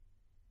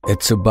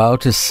It's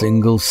about a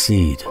single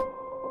seed,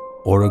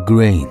 or a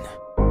grain,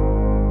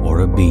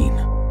 or a bean.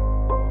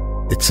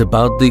 It's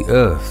about the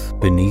earth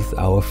beneath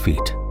our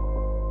feet.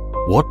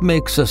 What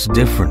makes us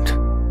different?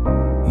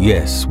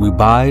 Yes, we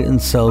buy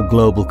and sell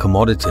global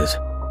commodities,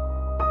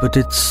 but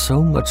it's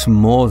so much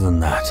more than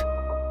that.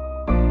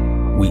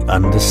 We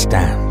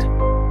understand.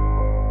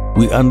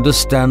 We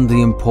understand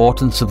the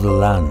importance of the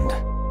land,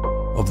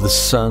 of the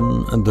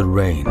sun and the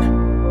rain,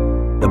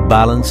 the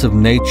balance of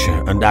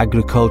nature and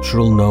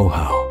agricultural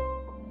know-how.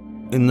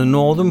 In the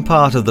northern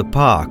part of the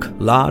park,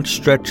 large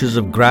stretches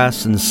of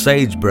grass and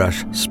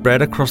sagebrush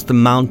spread across the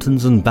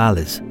mountains and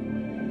valleys.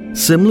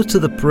 Similar to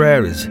the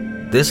prairies,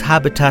 this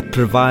habitat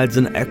provides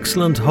an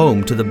excellent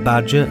home to the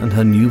badger and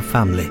her new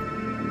family.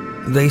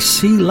 They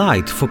see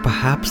light for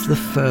perhaps the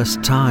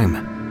first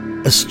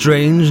time, a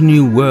strange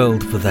new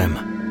world for them,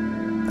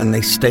 and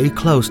they stay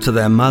close to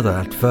their mother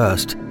at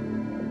first,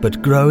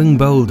 but growing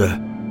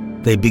bolder,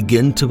 they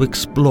begin to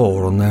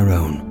explore on their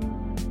own.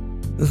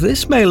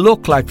 This may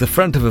look like the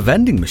front of a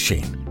vending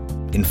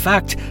machine. In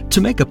fact,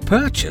 to make a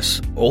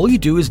purchase, all you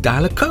do is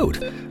dial a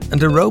code,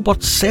 and a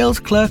robot sales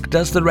clerk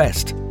does the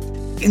rest.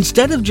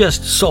 Instead of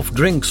just soft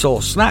drinks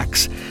or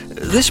snacks,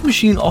 this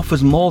machine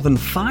offers more than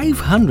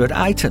 500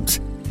 items,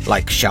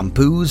 like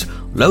shampoos,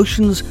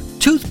 lotions,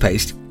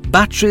 toothpaste,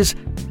 batteries,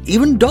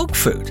 even dog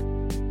food.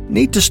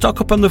 Need to stock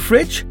up on the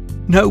fridge?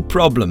 No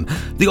problem.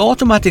 The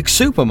automatic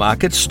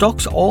supermarket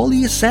stocks all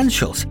the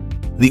essentials.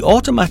 The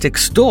automatic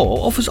store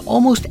offers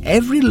almost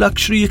every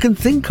luxury you can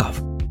think of.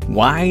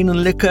 Wine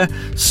and liquor,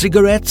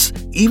 cigarettes,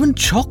 even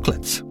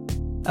chocolates.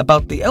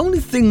 About the only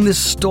thing this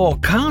store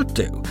can't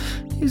do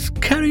is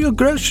carry your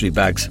grocery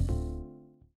bags.